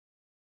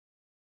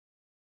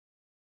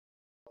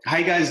How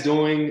you guys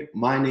doing?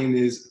 My name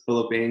is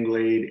Philip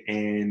Anglade,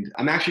 and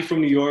I'm actually from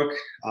New York.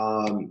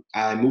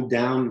 I moved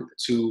down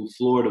to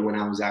Florida when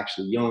I was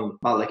actually young,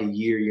 about like a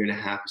year and a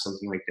half or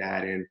something like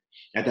that. And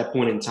at that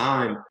point in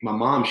time, my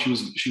mom, she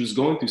was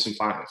going through some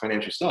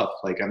financial stuff.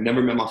 Like I've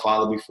never met my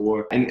father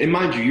before. And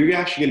mind you, you're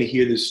actually going to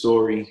hear this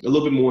story a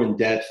little bit more in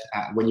depth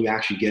when you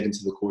actually get into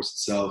the course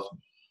itself.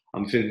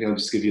 I'm thinking I'll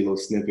just give you a little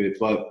snippet,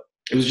 but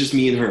it was just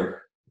me and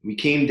her. We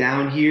came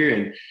down here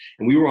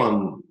and we were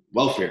on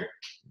welfare.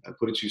 I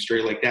put it to you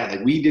straight like that.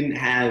 Like we didn't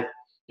have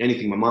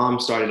anything. My mom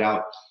started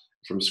out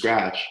from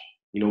scratch.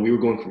 You know, we were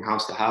going from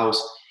house to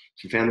house,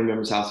 from family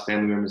member's house to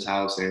family member's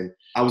house. And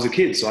I was a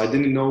kid, so I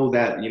didn't know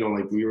that,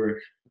 like we were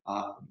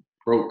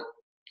broke,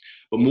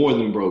 but more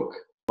than broke.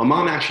 My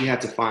mom actually had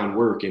to find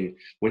work. And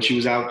when she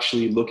was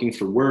actually looking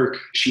for work,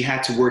 she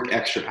had to work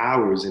extra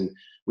hours. And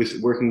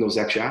with working those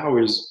extra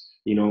hours,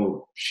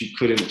 she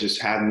couldn't just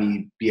have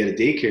me be at a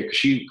daycare because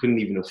she couldn't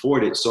even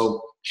afford it.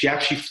 So she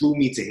actually flew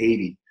me to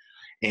Haiti.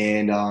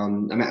 And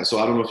so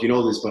I don't know if you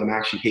know this, but I'm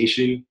actually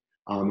Haitian.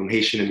 I'm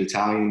Haitian and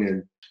Italian.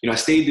 And, I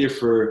stayed there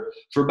for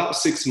about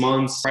 6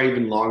 months, probably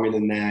even longer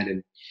than that.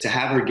 And to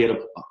have her get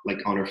up like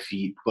on her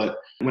feet. But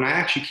when I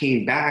actually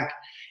came back,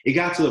 it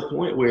got to the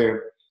point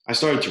where I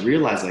started to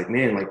realize like,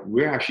 man, like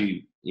we're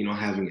actually,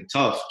 having it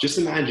tough. Just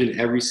imagine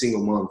every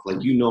single month, like,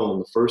 on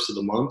the first of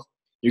the month,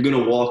 you're going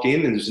to walk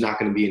in and there's not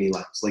going to be any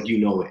lights. Like,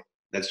 it.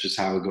 That's just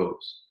how it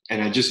goes.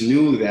 And I just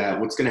knew that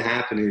what's going to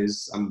happen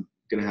is I'm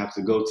going to have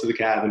to go to the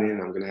cabinet.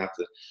 I'm going to have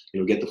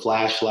to, get the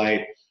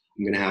flashlight.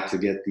 I'm going to have to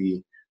get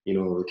the,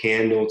 the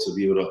candle to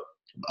be able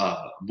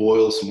to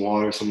boil some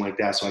water, something like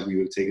that. So I can be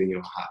able to take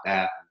a, hot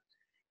bath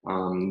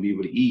and be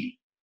able to eat.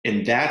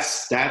 And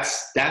that's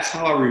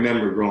how I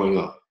remember growing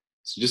up.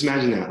 So just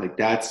imagine that, like,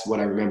 that's what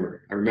I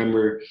remember. I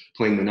remember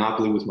playing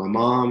Monopoly with my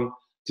mom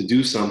to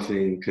do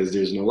something because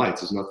there's no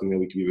lights. There's nothing that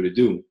we could be able to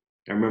do.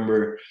 I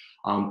remember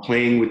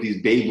playing with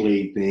these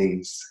Beyblade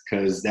things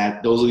because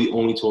those are the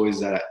only toys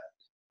that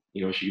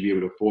she could be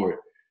able to afford.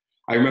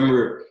 I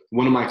remember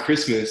one of my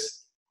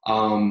Christmas,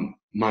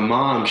 my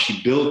mom,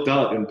 she built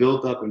up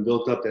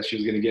that she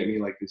was going to get me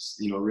like this,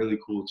 really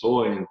cool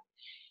toy.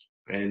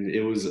 And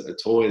it was a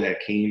toy that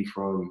came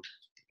from,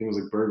 I think it was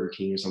like Burger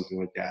King or something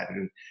like that.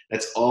 And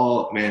that's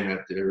all, man,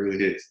 it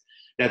really is.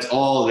 That's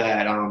all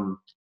that,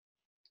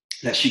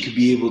 that she could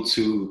be able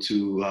to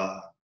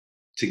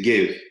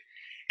give.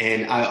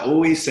 And I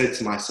always said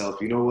to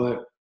myself, you know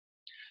what?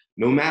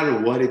 No matter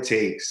what it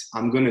takes,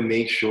 I'm going to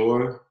make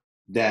sure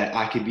that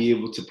I could be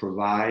able to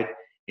provide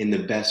in the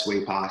best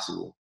way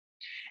possible.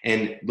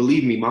 And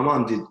believe me, my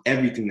mom did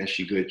everything that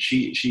she could.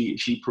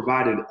 She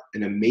provided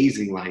an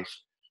amazing life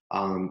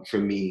for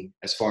me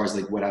as far as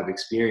like what I've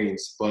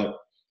experienced. But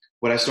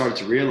what I started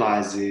to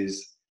realize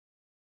is,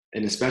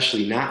 and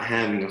especially not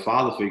having a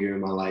father figure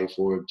in my life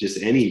or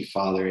just any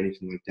father or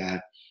anything like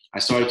that, I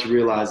started to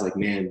realize like,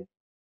 man,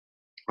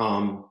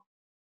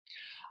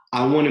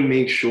 I want to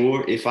make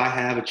sure if I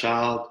have a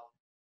child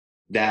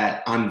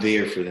that I'm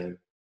there for them,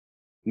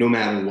 no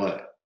matter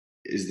what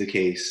is the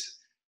case.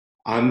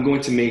 I'm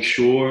going to make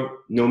sure,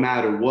 no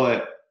matter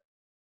what,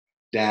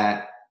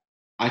 that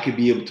I could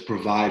be able to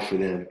provide for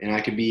them and I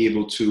could be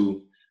able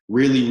to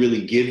really,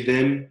 really give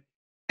them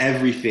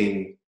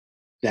everything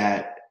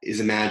that is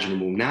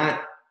imaginable.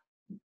 Not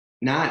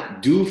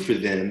do for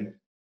them,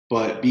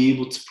 but be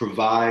able to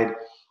provide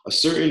a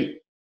certain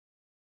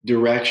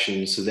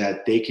direction so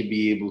that they could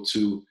be able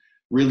to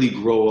really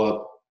grow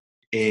up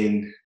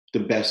in the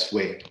best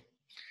way.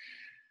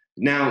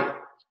 Now,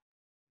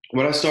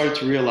 what I started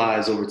to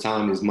realize over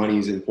time is money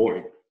is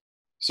important.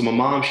 So my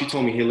mom, she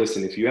told me, hey,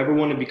 listen, if you ever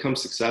want to become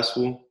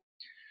successful,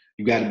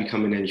 you got to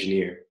become an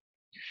engineer.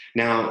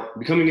 Now,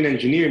 becoming an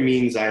engineer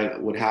means I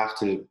would have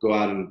to go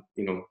out and,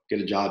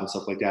 get a job and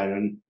stuff like that.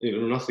 And,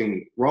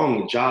 nothing wrong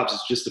with jobs.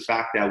 It's just the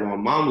fact that when my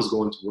mom was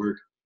going to work,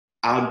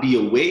 I'd be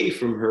away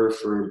from her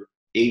for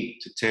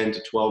 8 to 10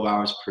 to 12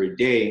 hours per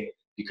day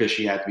because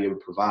she had to be able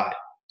to provide.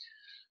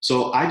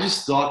 So I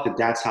just thought that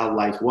that's how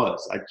life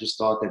was. I just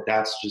thought that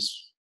that's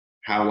just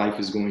how life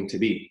is going to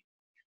be.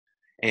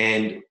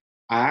 And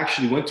I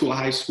actually went to a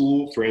high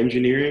school for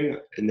engineering.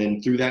 And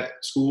then through that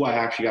school, I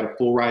actually got a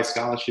full ride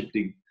scholarship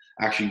to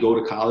actually go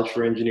to college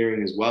for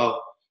engineering as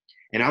well.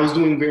 And I was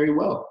doing very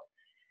well.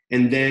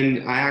 And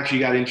then I actually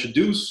got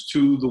introduced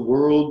to the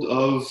world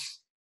of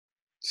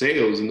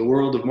sales and the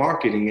world of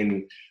marketing.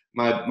 And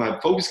my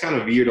focus kind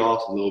of veered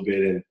off a little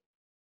bit. And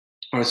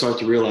I started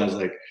to realize,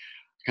 like,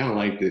 I kind of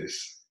like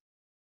this.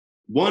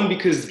 One,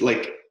 because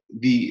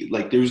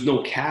there's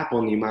no cap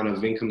on the amount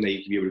of income that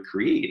you can be able to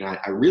create. And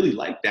I really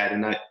like that.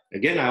 And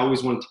I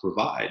always wanted to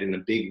provide in a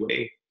big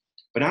way.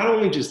 But not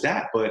only just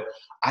that, but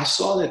I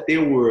saw that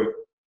there were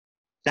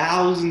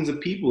thousands of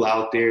people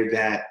out there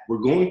that were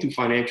going through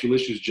financial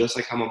issues just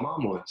like how my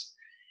mom was.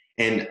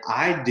 And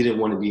I didn't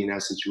want to be in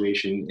that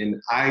situation. And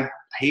I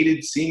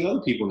hated seeing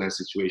other people in that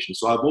situation.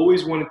 So I've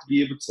always wanted to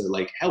be able to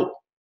like help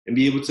and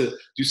be able to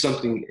do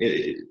something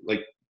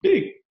like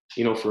big,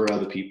 for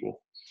other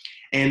people.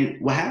 And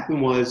what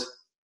happened was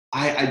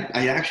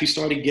I actually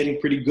started getting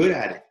pretty good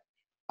at it.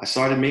 I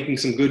started making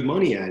some good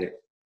money in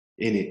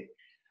it.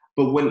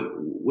 But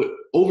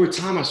over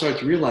time, I started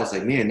to realize,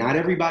 like, man, not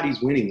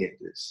everybody's winning at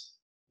this.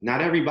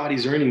 Not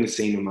everybody's earning the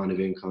same amount of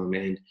income.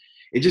 And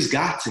it just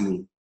got to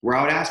me where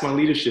I would ask my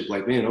leadership,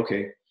 like, man,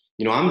 okay,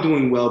 I'm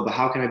doing well, but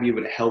how can I be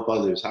able to help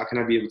others? How can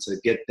I be able to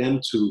get them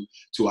to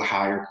a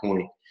higher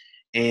point?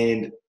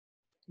 And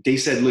they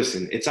said,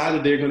 listen, it's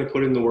either they're going to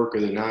put in the work or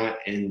they're not,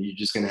 and you're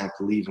just going to have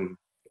to leave them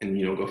and,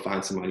 go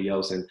find somebody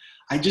else. And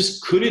I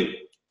just couldn't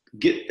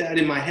get that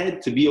in my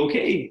head to be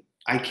okay.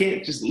 I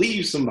can't just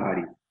leave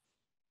somebody.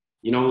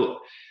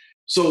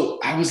 So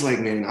I was like,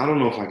 man, I don't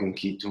know if I can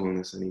keep doing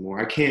this anymore.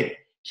 I can't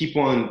keep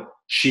on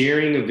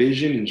sharing a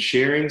vision and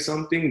sharing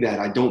something that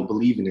I don't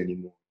believe in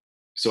anymore.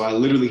 So I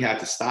literally had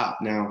to stop.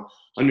 Now,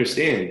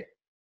 understand,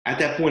 at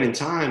that point in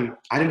time,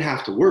 I didn't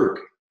have to work.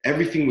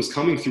 Everything was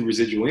coming through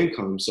residual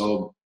income.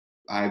 So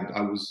I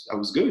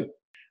was good.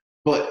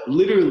 But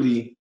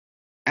literally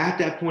at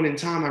that point in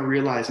time, I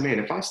realized, man,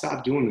 if I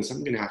stop doing this, I'm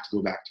going to have to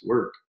go back to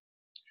work.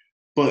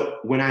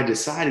 But when I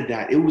decided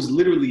that, it was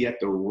literally at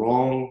the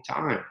wrong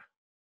time.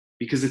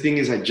 Because the thing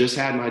is, I just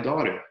had my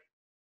daughter.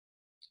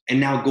 And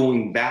now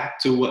going back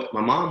to what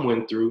my mom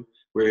went through,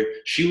 where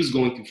she was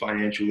going through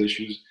financial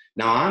issues,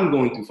 now I'm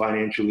going through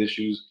financial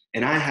issues,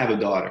 and I have a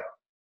daughter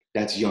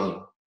that's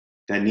young,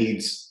 that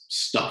needs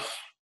stuff.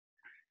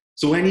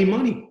 So I need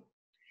money.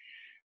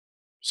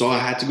 So I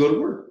had to go to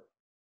work.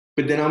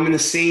 But then I'm in the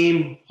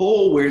same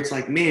hole where it's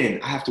like,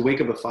 man, I have to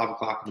wake up at 5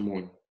 o'clock in the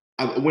morning.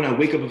 When I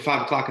wake up at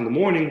 5 o'clock in the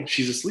morning,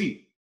 she's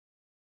asleep.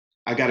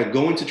 I got to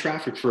go into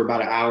traffic for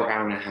about an hour,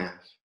 hour and a half,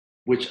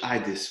 which I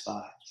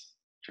despise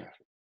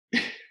traffic.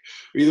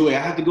 Either way, I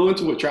have to go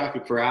into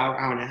traffic for an hour,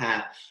 hour and a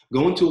half,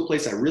 go into a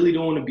place I really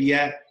don't want to be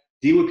at,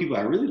 deal with people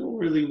I really don't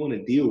want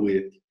to deal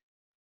with,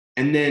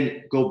 and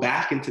then go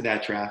back into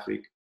that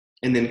traffic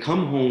and then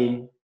come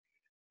home.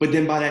 But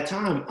then by that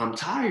time, I'm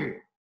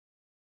tired.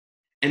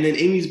 And then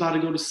Amy's about to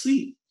go to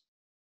sleep.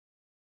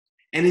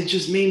 And it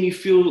just made me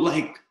feel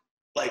like,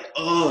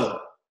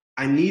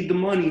 I need the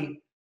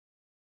money,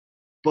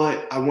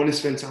 but I want to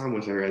spend time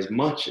with her as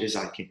much as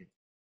I can.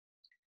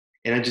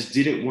 And I just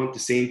didn't want the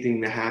same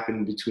thing that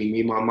happened between me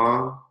and my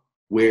mom,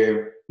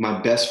 where my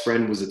best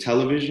friend was a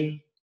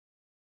television,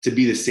 to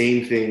be the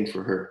same thing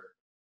for her.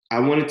 I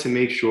wanted to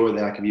make sure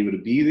that I could be able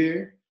to be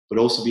there, but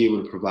also be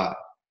able to provide.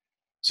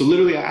 So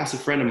literally I asked a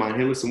friend of mine,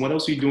 hey, listen, what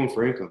else are you doing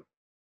for income?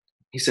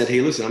 He said,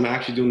 hey, listen, I'm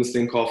actually doing this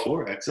thing called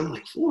Forex. I'm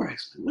like,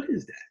 Forex? What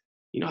is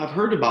that? I've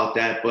heard about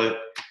that, but,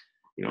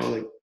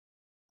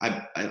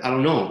 I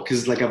don't know.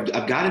 Because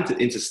I've got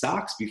into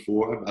stocks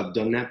before. I've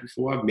done that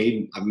before. I've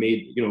made a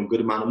good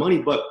amount of money,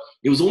 but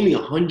it was only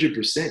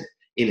 100%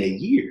 in a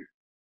year.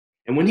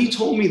 And when he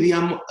told me the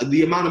amount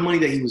of money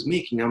that he was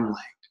making, I'm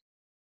like,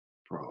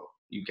 bro,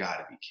 you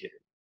gotta be kidding.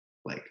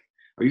 Like,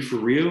 are you for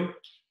real?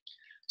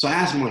 So I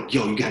asked him, like,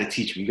 yo, you gotta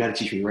teach me. You gotta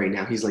teach me right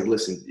now. He's like,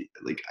 listen,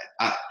 like,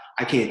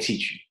 I can't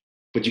teach you,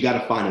 but you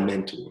gotta find a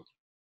mentor.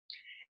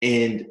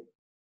 And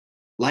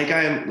like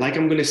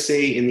I'm gonna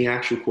say in the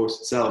actual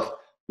course itself,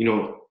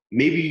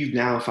 maybe you've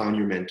now found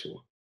your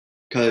mentor.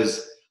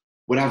 Because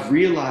what I've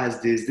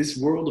realized is this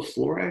world of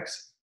Forex,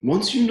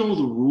 once you know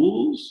the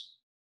rules,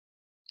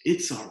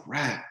 it's a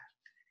wrap.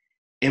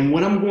 And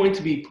what I'm going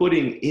to be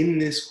putting in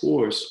this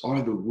course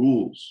are the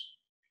rules.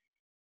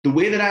 The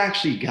way that I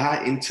actually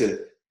got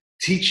into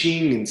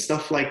teaching and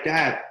stuff like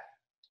that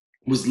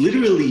was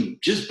literally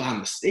just by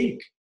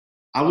mistake.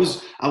 I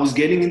was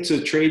getting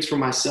into trades for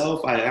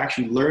myself. I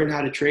actually learned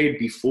how to trade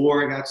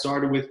before I got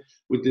started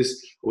with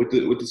this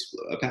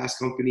past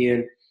company.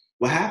 And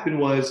what happened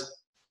was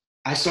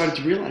I started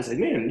to realize, like,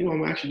 man,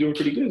 I'm actually doing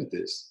pretty good at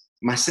this.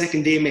 My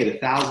second day, I made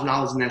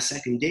 $1,000 in that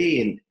second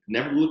day and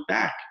never looked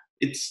back.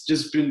 It's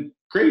just been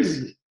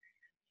crazy.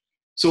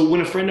 So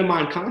when a friend of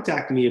mine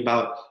contacted me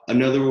about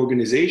another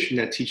organization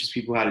that teaches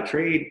people how to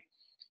trade,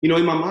 in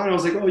my mind, I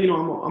was like, oh,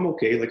 I'm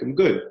okay. Like, I'm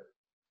good.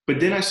 But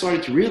then I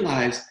started to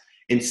realize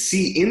and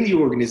see in the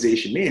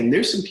organization, man,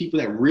 there's some people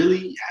that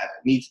really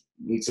need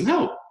some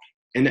help.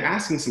 And they're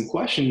asking some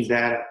questions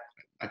that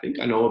I think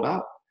I know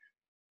about.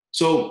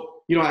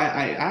 So,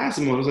 I asked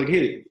them, I was like,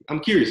 hey, I'm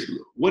curious.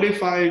 What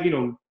if I,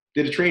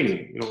 did a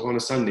training, on a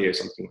Sunday or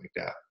something like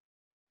that?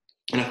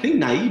 And I think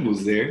Naib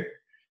was there.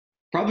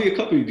 Probably a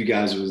couple of you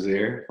guys was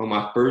there on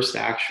my first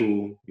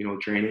actual,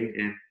 training.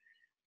 And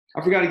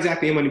I forgot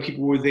exactly how many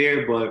people were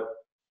there, but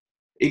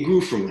it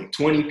grew from like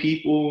 20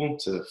 people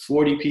to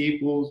 40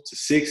 people to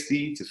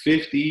 60 to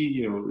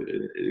 50, it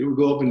would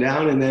go up and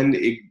down, and then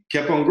it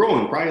kept on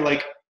growing, probably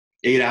like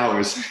 8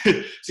 hours.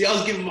 See, I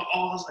was giving my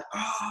all. I was like,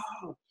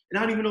 oh, and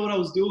I don't even know what I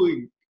was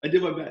doing. I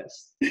did my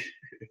best. It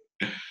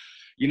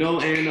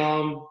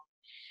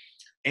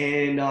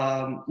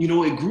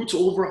grew to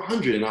over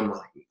 100, and I'm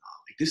like,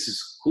 this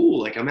is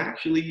cool. Like, I'm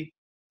actually,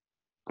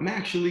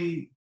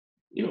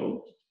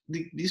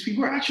 these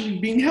people are actually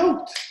being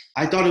helped.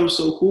 I thought it was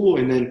so cool.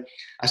 And then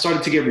I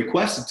started to get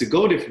requested to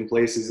go different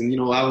places. And,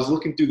 I was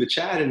looking through the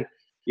chat, and,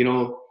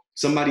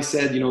 somebody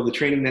said, the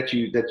training that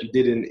you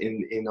did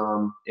in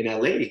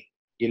LA,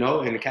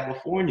 in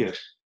California.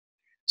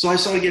 So I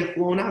started getting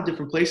flown out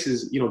different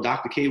places. You know,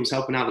 Dr. K was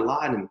helping out a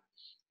lot. And,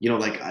 you know,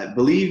 like,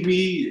 believe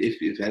me,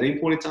 if at any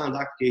point in time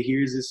Dr. K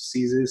hears this,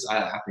 sees this,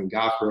 I thank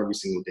God for every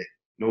single day.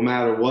 No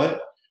matter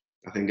what,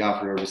 I thank God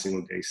for every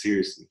single day,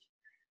 seriously.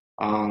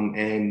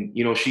 And,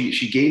 you know,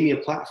 she gave me a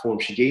platform.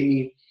 She gave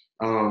me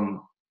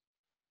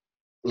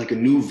like a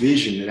new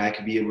vision that I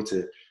could be able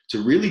to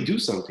really do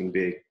something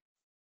big.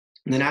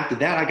 And then after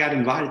that, I got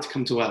invited to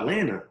come to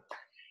Atlanta.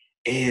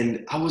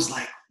 And I was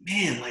like,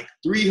 man, like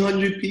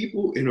 300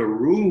 people in a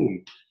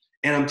room.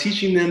 And I'm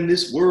teaching them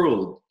this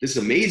world, this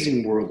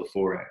amazing world of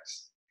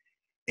Forex.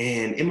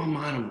 And in my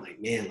mind, I'm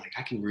like, man, like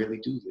I can really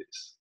do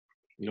this.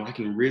 You know, I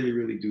can really,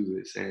 really do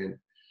this. And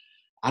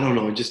I don't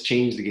know, it just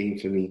changed the game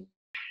for me.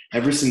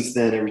 Ever since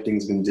then,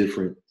 everything's been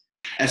different,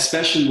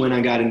 especially when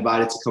I got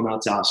invited to come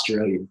out to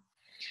Australia.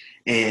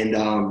 And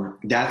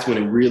that's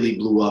when it really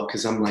blew up,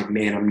 because I'm like,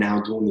 man, I'm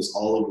now doing this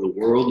all over the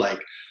world. Like,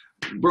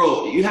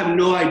 bro, you have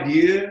no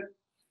idea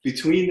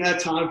between that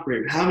time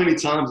frame how many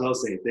times I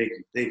was saying thank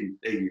you, thank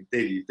you,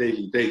 thank you, thank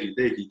you, thank you,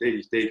 thank you, thank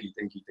you, thank you, thank you,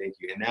 thank you, thank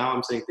you. And now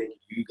I'm saying thank you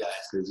to you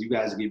guys, because you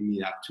guys are giving me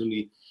the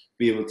opportunity to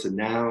be able to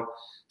now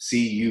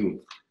see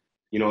you,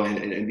 you know,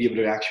 and be able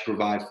to actually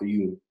provide for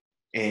you.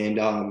 And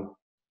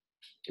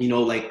you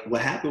know, like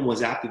what happened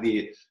was after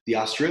the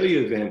Australia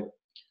event,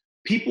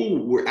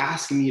 people were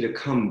asking me to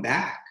come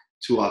back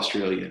to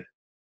Australia,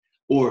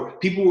 or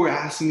people were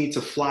asking me to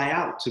fly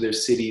out to their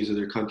cities or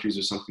their countries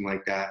or something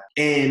like that.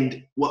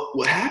 And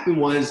what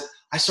happened was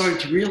I started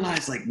to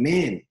realize, like,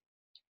 man,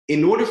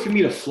 in order for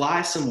me to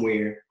fly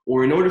somewhere,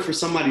 or in order for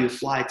somebody to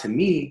fly to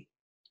me,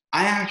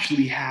 I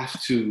actually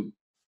have to,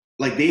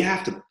 like, they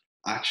have to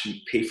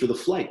actually pay for the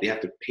flight. They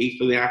have to pay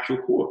for the actual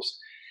course.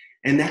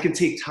 And that can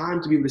take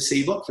time to be able to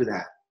save up for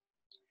that.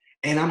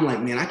 And I'm like,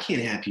 man, I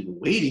can't have people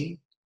waiting.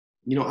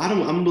 You know, I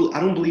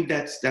don't believe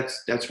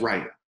that's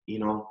right, you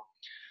know?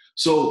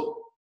 So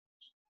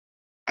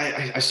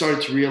I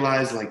started to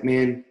realize, like,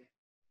 man,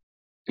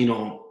 you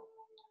know,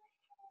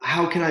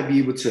 how can I be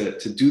able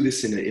to do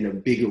this in a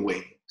bigger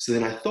way? So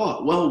then I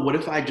thought, well, what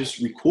if I just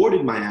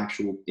recorded my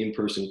actual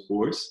in-person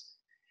course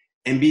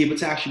and be able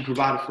to actually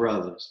provide it for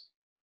others?